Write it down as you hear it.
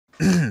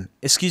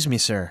Excuse me,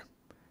 sir.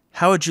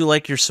 How would you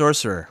like your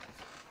sorcerer?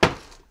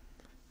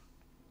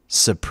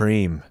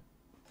 Supreme.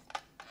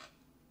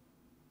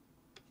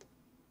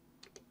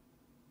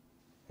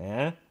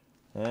 Huh?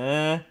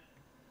 Huh?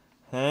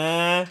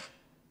 Huh?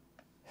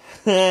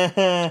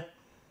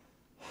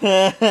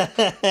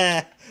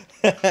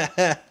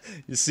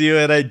 You see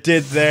what I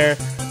did there?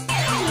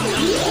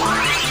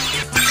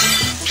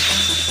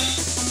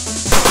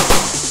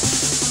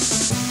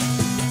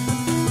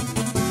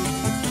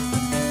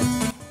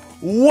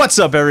 What's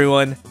up,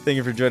 everyone? Thank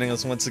you for joining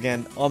us once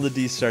again on the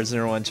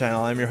Dstar01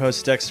 channel. I'm your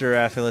host, Dexter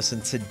Arafiles,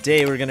 and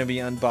today we're going to be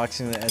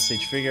unboxing the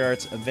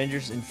Figuarts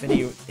Avengers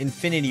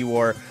Infinity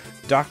War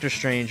Doctor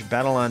Strange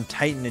Battle on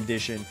Titan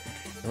Edition.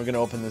 And we're going to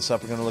open this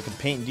up. We're going to look at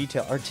paint and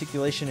detail,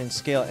 articulation and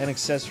scale, and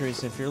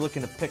accessories. And if you're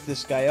looking to pick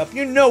this guy up,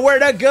 you know where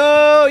to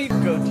go! You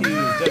can go to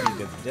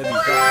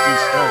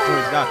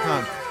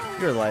www.dstar01toys.com,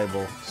 your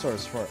reliable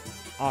source for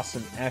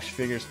awesome action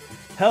figures.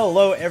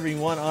 Hello,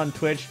 everyone on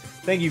Twitch.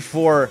 Thank you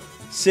for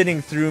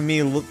sitting through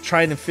me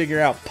trying to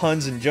figure out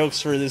puns and jokes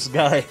for this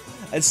guy.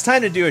 It's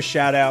time to do a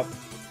shout out.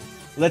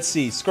 Let's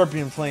see.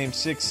 Scorpion Flame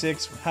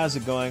 66, how's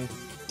it going?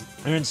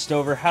 Aaron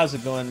Stover, how's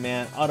it going,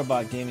 man?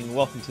 Autobot Gaming,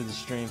 welcome to the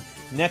stream.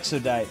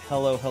 Nexodite,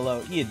 hello,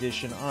 hello.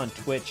 E-Edition on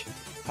Twitch,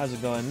 how's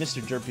it going?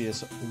 Mr.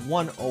 Derpius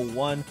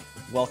 101,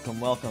 welcome,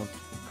 welcome.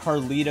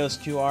 Carlitos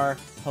QR,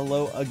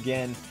 hello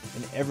again.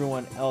 And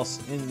everyone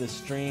else in the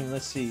stream.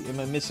 Let's see, am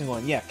I missing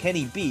one? Yeah,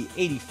 Kenny B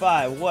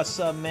 85, what's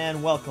up,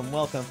 man? Welcome,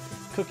 welcome.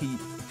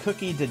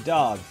 Cookie the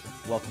dog,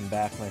 welcome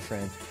back, my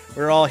friend.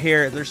 We're all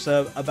here. There's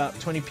about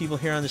 20 people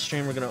here on the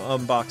stream. We're gonna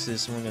unbox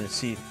this and we're gonna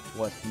see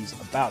what he's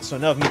about. So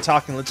enough of me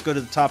talking. Let's go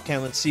to the top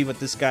cam. Let's see what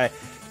this guy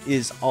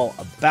is all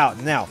about.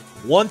 Now,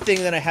 one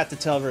thing that I have to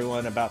tell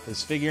everyone about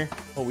this figure.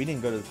 Oh, we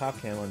didn't go to the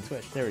top cam on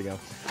Twitch. There we go.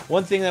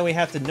 One thing that we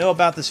have to know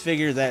about this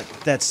figure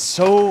that's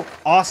so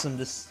awesome,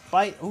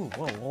 despite. Ooh,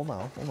 whoa, hold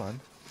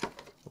on.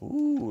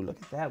 Ooh, look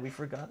at that. We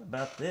forgot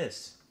about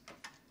this.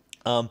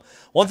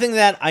 One thing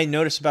that I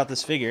noticed about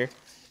this figure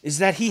is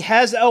that he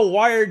has a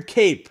wired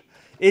cape.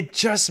 It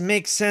just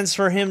makes sense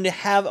for him to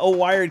have a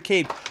wired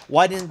cape.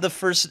 Why didn't the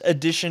first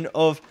edition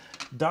of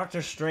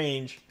Doctor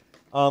Strange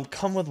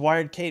come with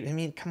wired cape? I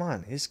mean, come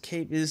on. His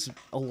cape is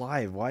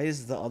alive. Why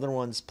is the other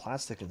one's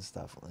plastic and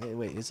stuff?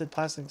 Wait, is it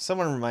plastic?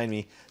 Someone remind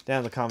me down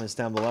in the comments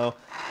down below.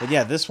 But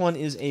yeah, this one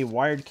is a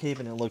wired cape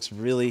and it looks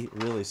really,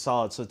 really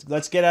solid. So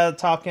let's get out of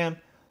the top cam.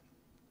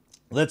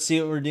 Let's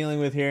see what we're dealing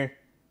with here.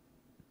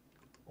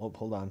 Oh,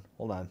 hold on.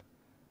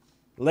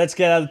 Let's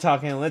get out of the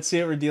top cam. Let's see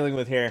what we're dealing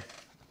with here.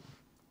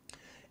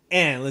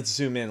 And let's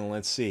zoom in and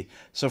let's see.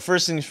 So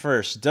first things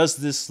first, does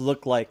this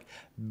look like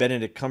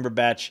Benedict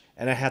Cumberbatch?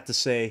 And I have to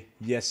say,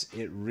 yes,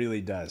 it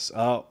really does.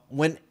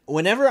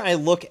 Whenever I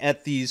look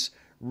at these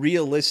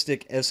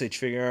realistic SH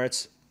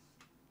Figuarts,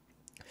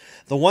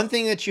 the one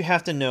thing that you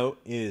have to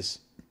note is,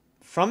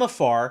 from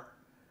afar,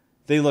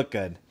 they look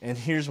good. And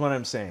here's what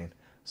I'm saying.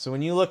 So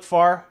when you look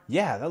far,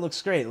 yeah, that looks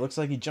great. It looks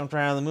like he jumped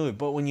right out of the movie.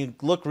 But when you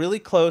look really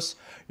close,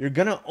 you're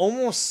going to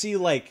almost see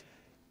like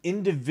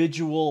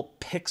individual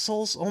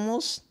pixels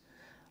almost.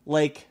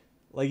 Like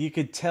you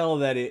could tell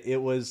that it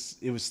was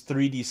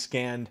 3D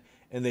scanned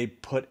and they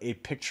put a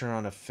picture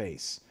on a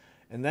face.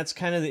 And that's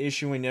kind of the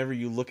issue whenever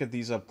you look at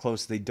these up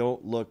close. They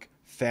don't look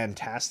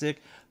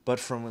fantastic. But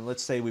from when,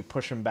 let's say, we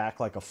push them back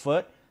like a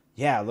foot,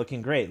 yeah,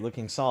 looking great,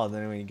 looking solid.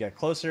 Then when you get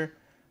closer,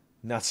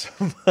 not so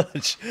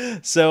much.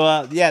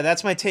 So, yeah,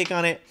 that's my take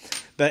on it.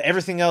 But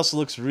everything else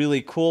looks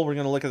really cool. We're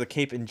going to look at the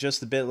cape in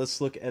just a bit.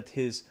 Let's look at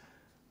his.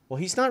 Well,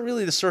 he's not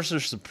really the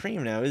Sorcerer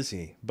Supreme now, is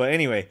he? But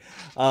anyway,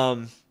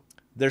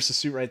 there's the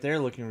suit right there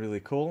looking really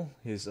cool.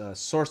 His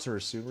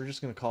Sorcerer suit. We're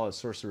just going to call it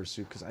Sorcerer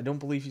suit because I don't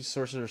believe he's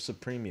Sorcerer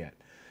Supreme yet.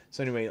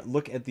 So anyway,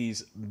 look at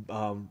these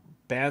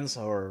bands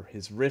or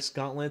his wrist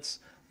gauntlets.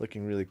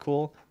 Looking really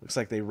cool. Looks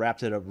like they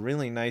wrapped it up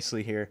really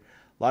nicely here.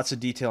 Lots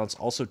of detail. It's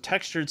also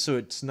textured, so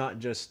it's not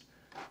just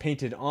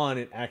painted on,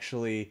 it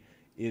actually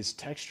is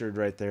textured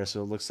right there,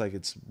 so it looks like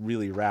it's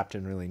really wrapped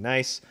and really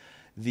nice.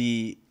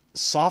 The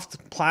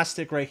soft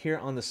plastic right here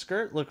on the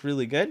skirt looked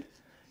really good.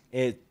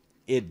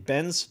 It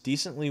bends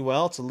decently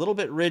well. It's a little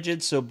bit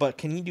rigid, so but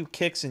can he do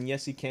kicks? And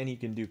yes, he can. He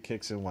can do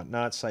kicks and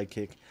whatnot. Side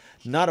kick,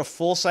 not a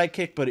full side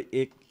kick, but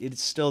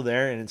it's still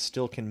there and it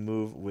still can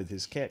move with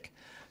his kick.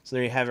 So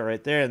there you have it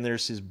right there, and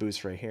there's his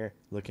boots right here,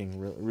 looking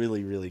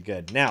really, really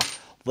good. Now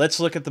let's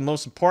look at the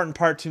most important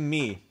part to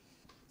me.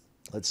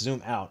 Let's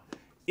zoom out,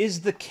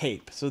 is the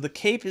cape. So the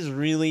cape is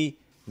really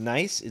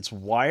nice. It's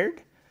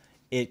wired.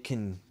 It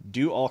can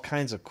do all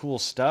kinds of cool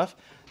stuff.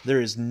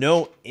 There is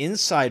no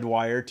inside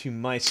wire, to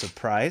my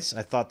surprise.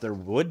 I thought there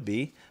would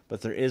be, but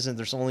there isn't.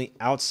 There's only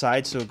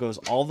outside, so it goes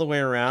all the way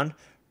around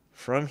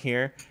from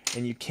here,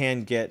 and you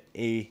can get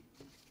a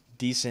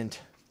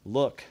decent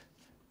look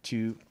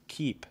to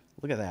keep.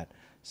 Look at that.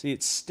 See,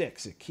 it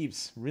sticks. It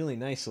keeps really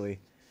nicely,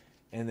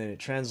 and then it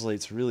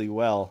translates really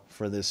well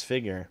for this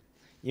figure.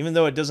 Even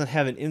though it doesn't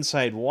have an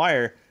inside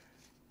wire,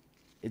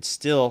 it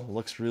still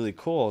looks really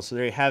cool. So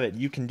there you have it.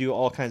 You can do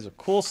all kinds of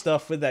cool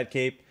stuff with that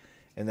cape,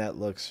 and that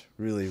looks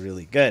really,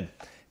 really good.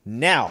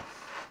 Now,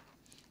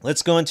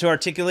 Let's go into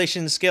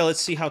articulation and scale. Let's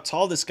see how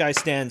tall this guy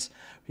stands.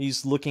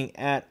 He's looking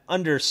at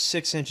under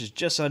 6 inches,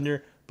 just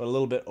under, but a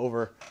little bit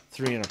over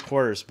 3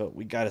 1/4. But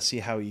we got to see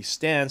how he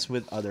stands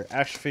with other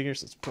action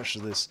figures. Let's push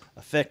this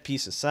effect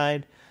piece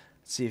aside.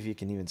 Let's see if he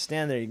can even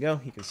stand. There you go.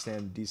 He can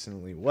stand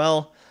decently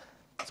well.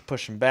 Let's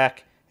push him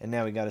back. And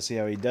now we got to see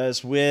how he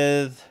does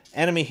with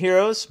anime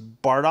heroes,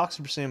 Bardock,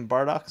 Super Saiyan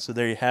Bardock. So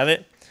there you have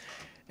it.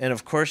 And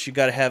of course, you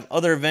got to have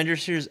other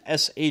Avengers. Here's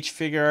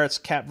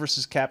Figuarts, Cap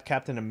versus Cap,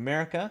 Captain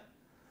America.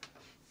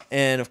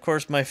 And of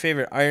course, my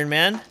favorite Iron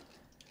Man,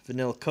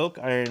 Vanilla Coke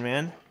Iron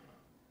Man.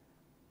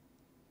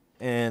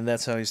 And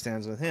that's how he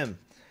stands with him.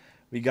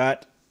 We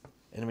got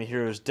Enemy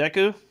Heroes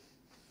Deku,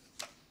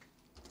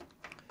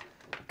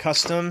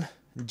 Custom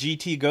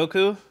GT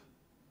Goku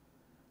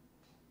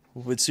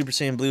with Super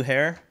Saiyan Blue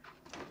hair,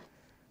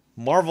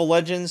 Marvel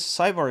Legends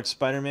Cyborg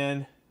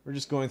Spider-Man. We're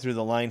just going through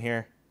the line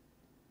here.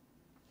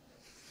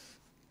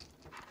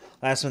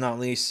 Last but not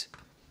least,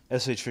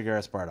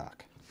 Figuarts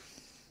Bardock.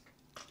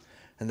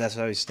 And that's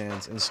how he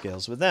stands and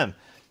scales with them.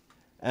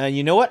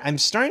 You know what? I'm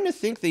starting to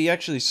think they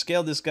actually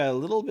scaled this guy a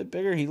little bit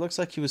bigger. He looks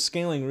like he was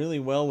scaling really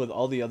well with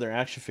all the other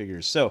action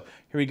figures. So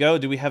here we go.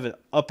 Do we have it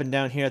up and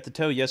down here at the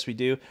toe? Yes, we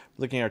do.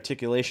 We're looking at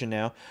articulation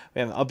now.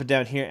 We have up and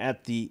down here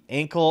at the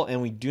ankle,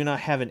 and we do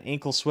not have an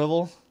ankle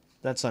swivel.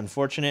 That's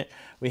unfortunate.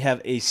 We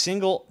have a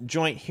single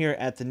joint here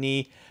at the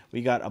knee.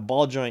 We got a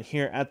ball joint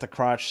here at the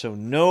crotch. So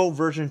no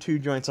version 2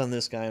 joints on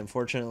this guy,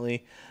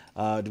 unfortunately.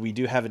 We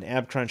do have an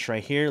ab crunch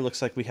right here.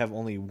 Looks like we have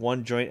only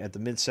one joint at the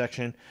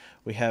midsection.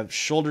 We have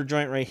shoulder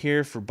joint right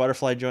here for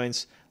butterfly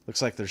joints.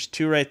 Looks like there's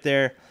 2 right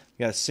there.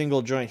 We got a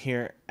single joint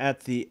here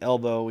at the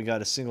elbow. We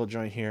got a single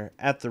joint here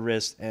at the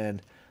wrist.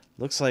 And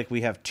looks like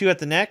we have 2 at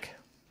the neck.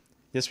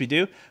 Yes, we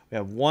do. We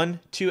have 1,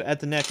 2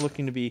 at the neck,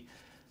 looking to be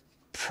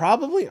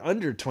probably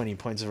under 20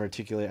 points of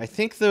articulate. I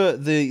think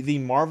the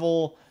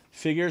Marvel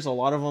figures, a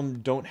lot of them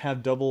don't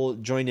have double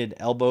jointed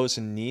elbows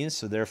and knees,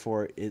 so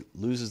therefore it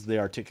loses the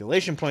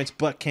articulation points.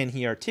 But can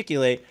he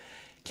articulate?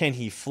 Can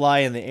he fly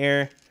in the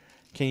air?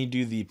 Can he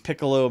do the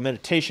Piccolo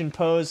meditation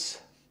pose?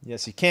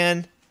 Yes, he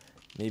can.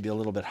 Maybe a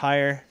little bit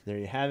higher. There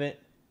you have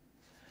it.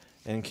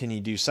 And can he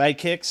do side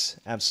kicks?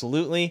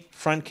 Absolutely.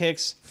 Front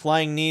kicks,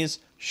 flying knees,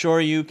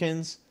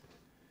 shoryukens.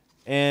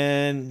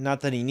 And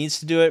not that he needs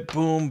to do it.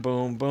 Boom,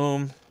 boom,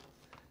 boom.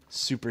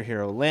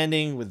 Superhero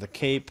landing with the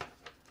cape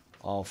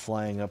all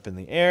flying up in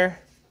the air.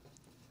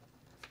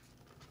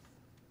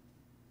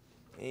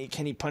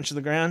 Can he punch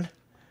the ground?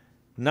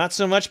 Not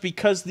so much,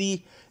 because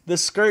the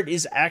skirt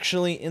is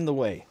actually in the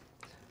way.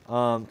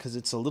 Because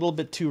it's a little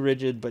bit too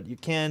rigid, but you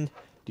can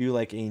do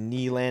like a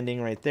knee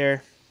landing right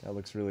there. That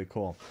looks really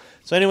cool.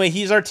 So anyway,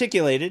 he's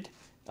articulated.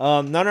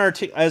 Not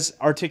as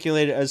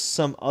articulated as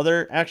some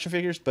other action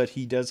figures, but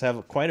he does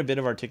have quite a bit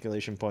of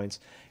articulation points,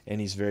 and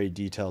he's very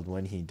detailed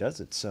when he does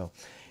it. So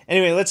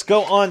anyway, let's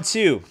go on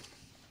to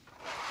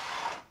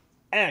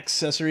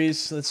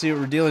accessories. Let's see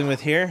what we're dealing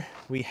with here.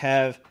 We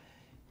have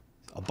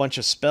a bunch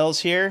of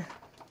spells here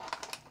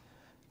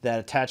that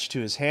attach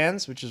to his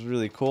hands, which is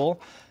really cool.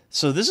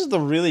 So this is the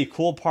really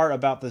cool part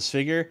about this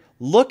figure.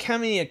 Look how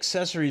many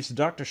accessories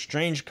Doctor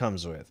Strange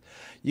comes with.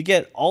 You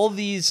get all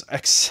these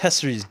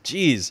accessories.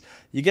 Jeez.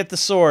 You get the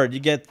sword. You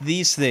get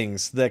these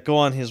things that go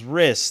on his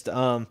wrist,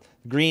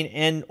 green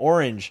and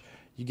orange.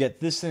 You get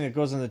this thing that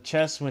goes on the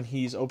chest when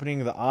he's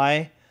opening the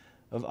eye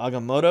of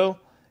Agamotto.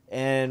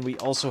 And we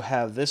also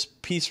have this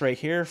piece right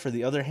here for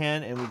the other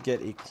hand, and we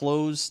get a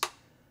closed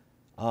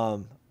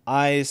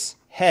eyes,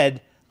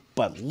 head.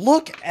 But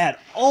look at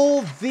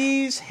all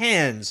these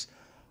hands.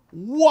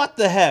 What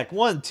the heck?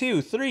 1,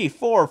 2, 3,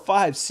 4,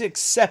 5, 6,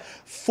 7,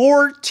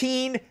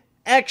 14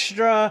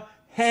 extra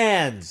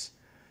hands.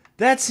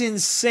 That's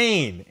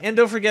insane. And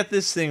don't forget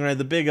this thing, right?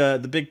 The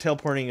big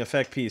teleporting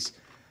effect piece.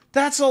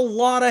 That's a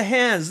lot of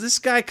hands. This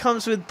guy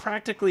comes with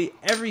practically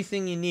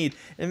everything you need.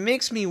 It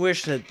makes me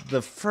wish that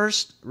the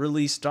first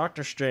release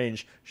Doctor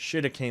Strange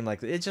should have came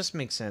like that. It just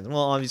makes sense. Well,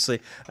 obviously,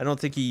 I don't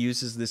think he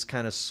uses this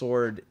kind of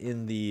sword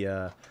in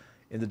the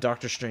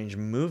Doctor Strange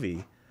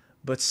movie.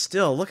 But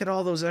still, look at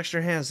all those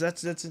extra hands.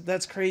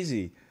 That's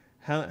crazy.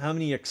 How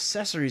many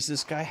accessories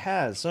this guy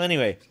has. So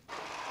anyway,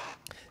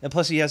 and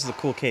plus he has the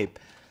cool cape.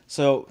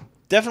 So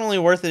definitely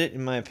worth it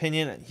in my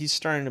opinion. He's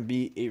starting to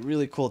be a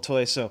really cool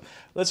toy. So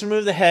let's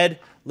remove the head.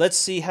 Let's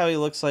see how he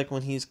looks like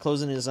when he's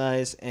closing his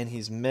eyes and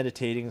he's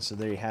meditating. So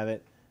there you have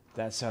it.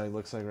 That's how he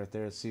looks like right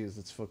there. Let's see.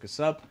 Let's focus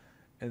up.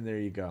 And there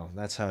you go.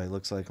 That's how he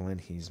looks like when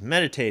he's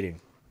meditating.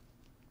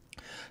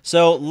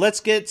 So let's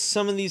get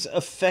some of these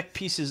effect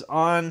pieces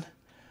on.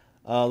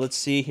 Let's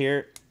see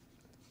here.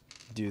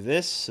 Do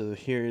this. So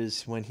here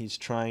is when he's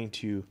trying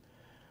to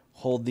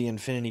hold the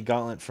Infinity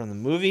Gauntlet from the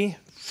movie.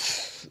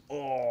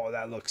 Oh,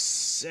 that looks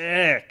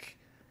sick.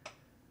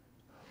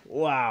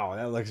 Wow,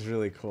 that looks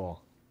really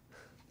cool.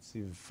 Let's see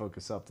if we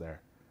focus up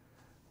there.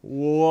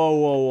 Whoa,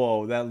 whoa,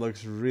 whoa. That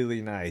looks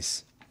really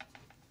nice.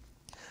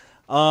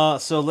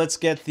 So let's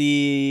get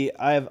the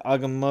Eye of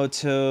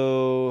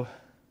Agamotto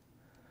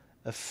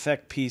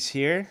effect piece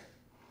here.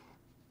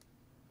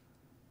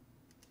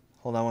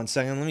 Hold on one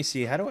second. Let me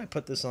see. How do I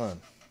put this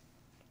on?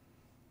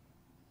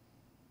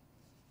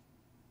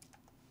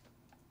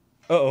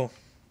 Uh-oh.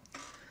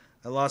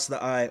 I lost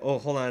the eye. Oh,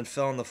 hold on. It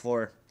fell on the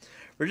floor.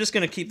 We're just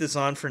going to keep this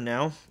on for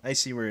now. I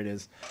see where it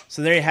is.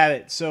 So there you have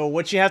it. So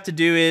what you have to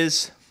do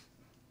is...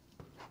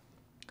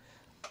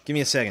 Give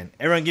me a second.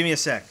 Everyone give me a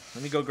sec.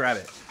 Let me go grab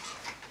it.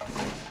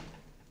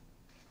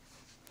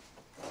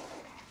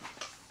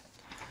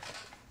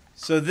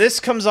 So this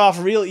comes off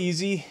real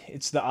easy.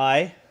 It's the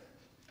eye.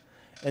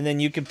 And then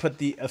you can put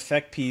the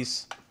effect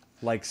piece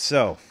like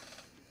so.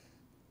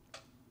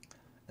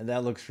 And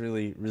that looks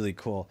really, really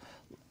cool.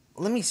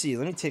 Let me see.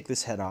 Let me take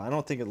this head off. I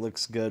don't think it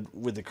looks good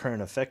with the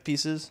current effect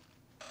pieces.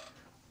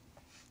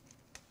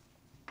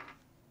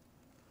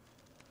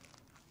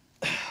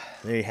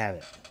 There you have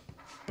it.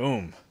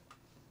 Boom.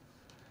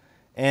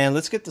 And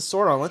let's get the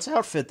sword on. Let's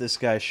outfit this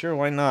guy. Sure,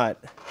 why not?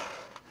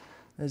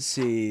 Let's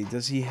see.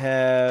 Does he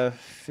have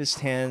fist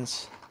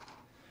hands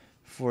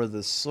for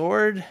the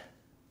sword?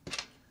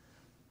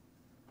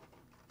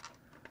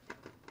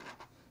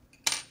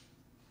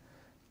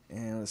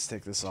 And let's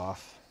take this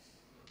off.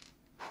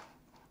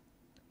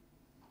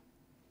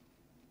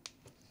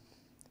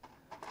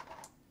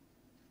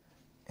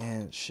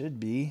 And it should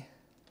be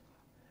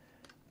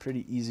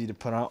pretty easy to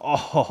put on.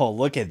 Oh,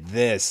 look at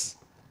this.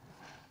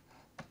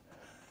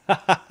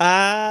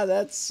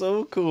 That's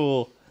so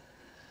cool.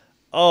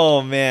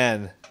 Oh,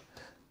 man.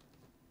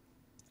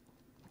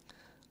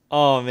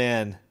 Oh,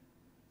 man.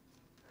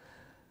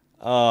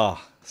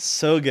 Oh,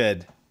 so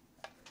good.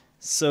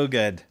 So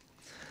good.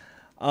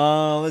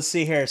 Let's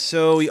see here.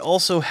 So we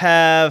also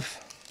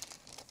have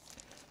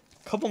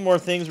a couple more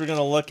things we're going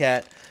to look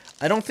at.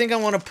 I don't think I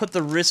want to put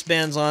the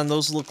wristbands on.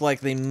 Those look like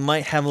they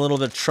might have a little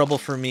bit of trouble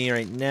for me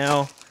right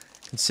now,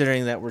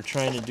 considering that we're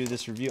trying to do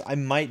this review. I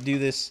might do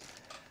this,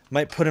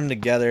 might put them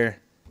together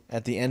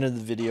at the end of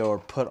the video or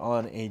put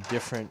on a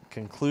different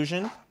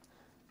conclusion,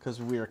 because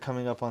we are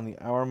coming up on the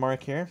hour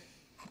mark here.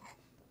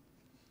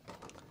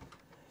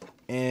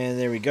 And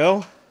there we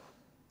go.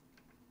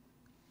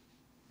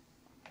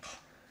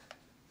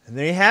 And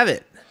there you have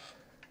it.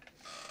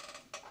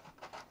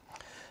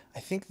 I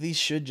think these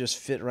should just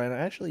fit right on.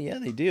 Actually, yeah,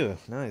 they do.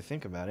 Now that I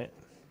think about it.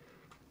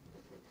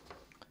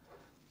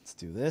 Let's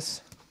do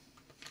this.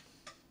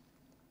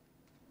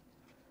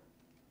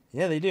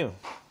 Yeah, they do.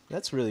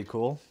 That's really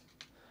cool.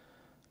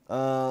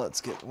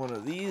 Let's get one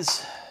of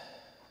these.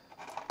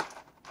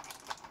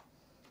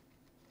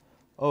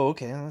 Oh,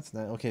 okay. That's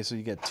not okay. So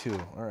you get two.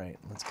 All right.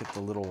 Let's get the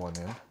little one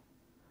in.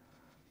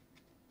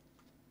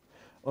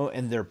 Oh,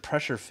 and they're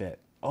pressure fit.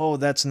 Oh,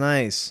 that's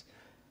nice.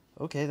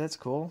 Okay, that's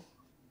cool.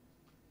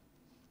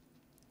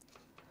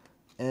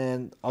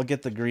 And I'll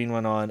get the green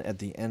one on at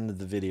the end of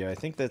the video. I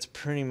think that's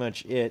pretty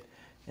much it.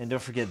 And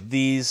don't forget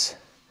these.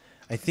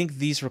 I think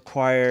these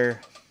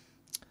require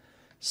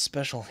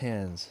special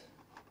hands.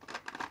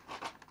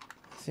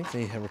 I think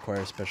they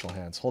require special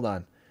hands. Hold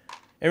on.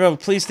 Everyone,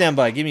 please stand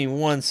by. Give me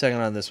 1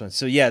 second on this one.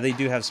 So, yeah, they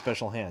do have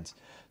special hands.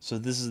 So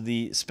this is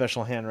the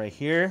special hand right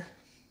here.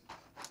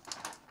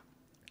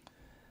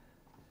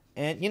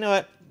 And you know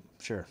what?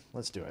 Sure,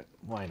 let's do it.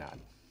 Why not?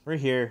 We're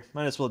here.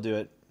 Might as well do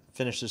it.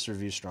 Finish this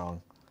review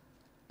strong.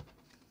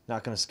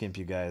 Not going to skimp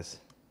you guys.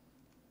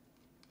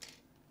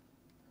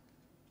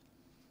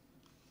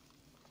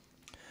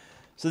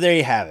 So there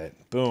you have it.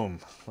 Boom.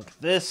 Look at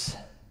this.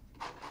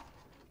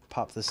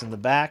 Pop this in the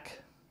back.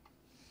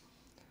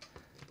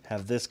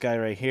 Have this guy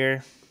right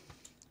here.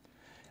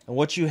 And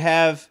what you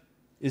have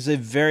is a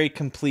very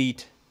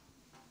complete,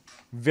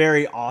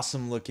 very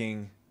awesome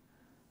looking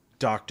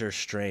Doctor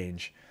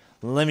Strange.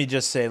 Let me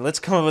just say, let's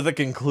come up with a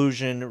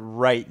conclusion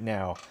right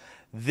now.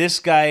 This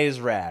guy is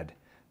rad.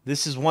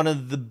 This is one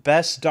of the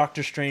best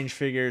Doctor Strange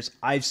figures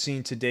I've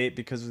seen to date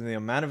because of the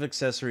amount of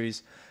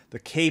accessories. The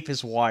cape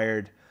is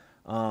wired.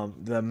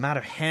 The amount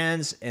of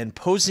hands and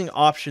posing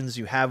options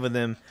you have with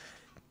him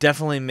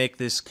definitely make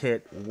this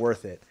kit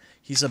worth it.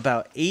 He's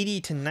about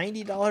 $80 to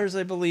 $90,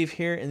 I believe,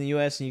 here in the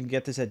U.S., and you can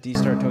get this at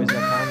Dstar01 Theme,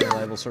 a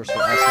reliable source for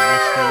awesome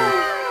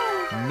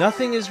action figures.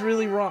 Nothing is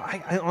really wrong.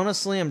 I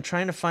honestly am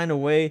trying to find a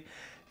way,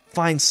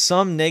 find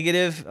some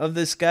negative of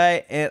this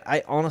guy, and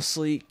I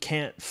honestly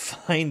can't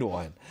find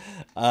one.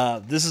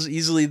 This is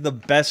easily the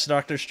best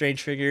Doctor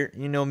Strange figure.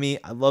 You know me,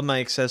 I love my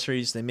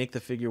accessories. They make the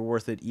figure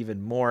worth it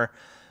even more.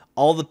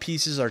 All the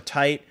pieces are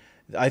tight.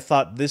 I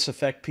thought this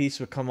effect piece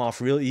would come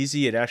off real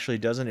easy. It actually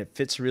doesn't. It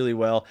fits really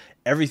well.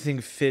 Everything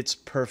fits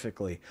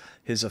perfectly.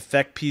 His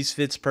effect piece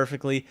fits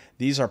perfectly.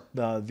 These are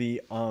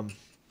the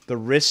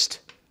wrist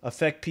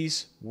effect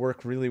piece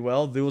work really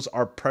well. Those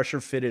are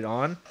pressure fitted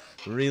on.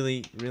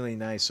 Really, really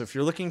nice. So if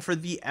you're looking for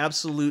the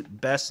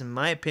absolute best, in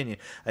my opinion,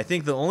 I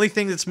think the only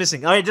thing that's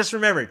missing, I just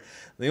remembered,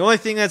 the only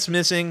thing that's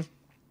missing,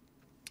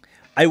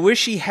 I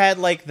wish he had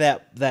like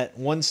that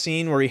one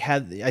scene where he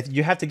had,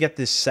 you have to get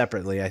this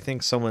separately. I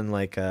think someone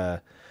like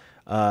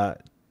Takara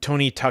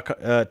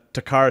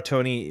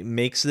Tony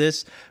makes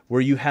this,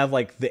 where you have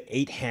like the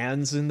 8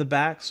 hands in the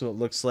back, so it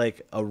looks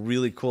like a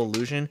really cool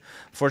illusion.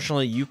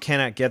 Fortunately, you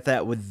cannot get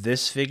that with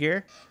this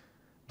figure,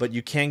 but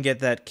you can get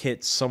that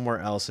kit somewhere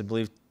else. I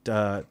believe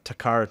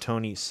Takara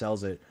Tony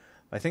sells it.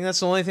 I think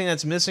that's the only thing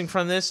that's missing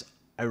from this.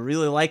 I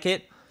really like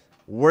it.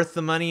 worth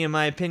the money in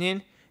my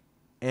opinion.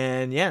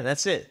 And yeah,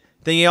 that's it.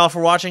 Thank you all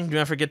for watching. Do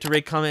not forget to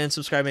rate, comment, and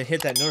subscribe, and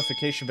hit that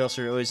notification bell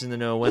so you're always in the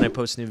know when I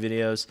post new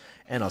videos.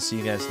 And I'll see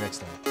you guys next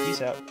time.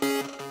 Peace out.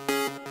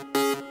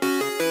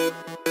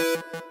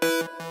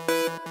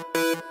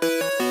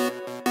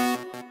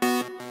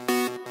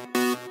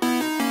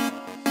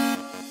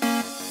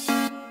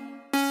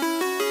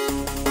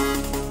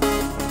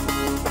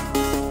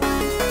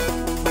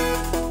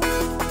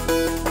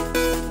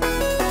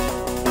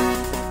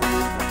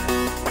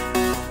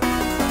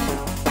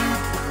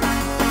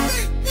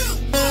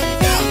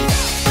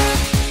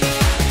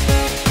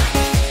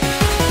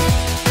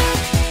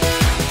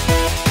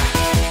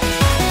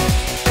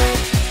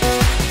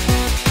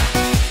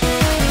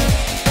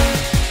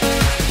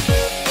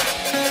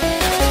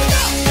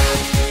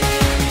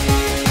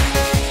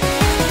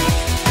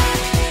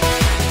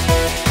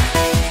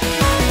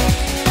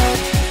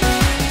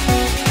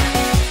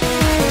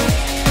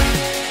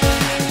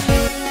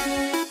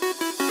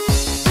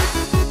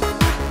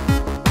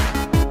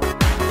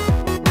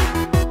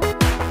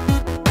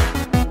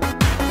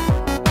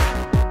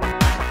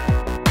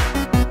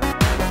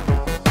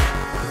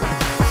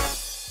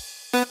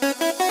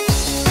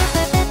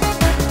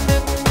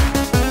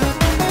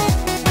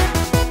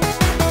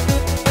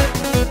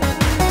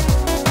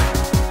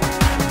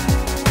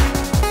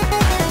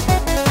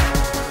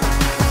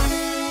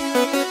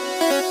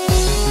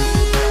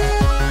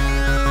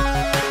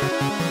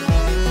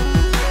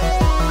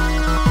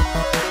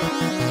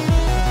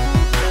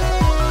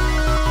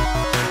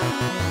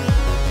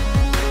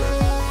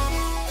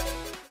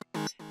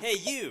 Hey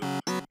you!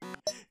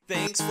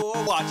 Thanks for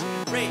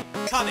watching. Rate,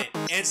 comment,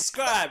 and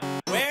subscribe.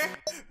 Where?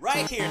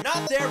 Right here.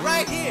 Not there,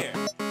 right here.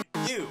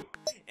 You.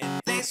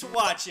 And thanks for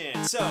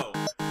watching. So,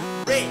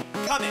 rate,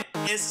 comment,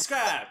 and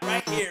subscribe.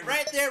 Right here,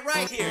 right there,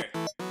 right here.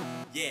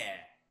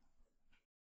 Yeah.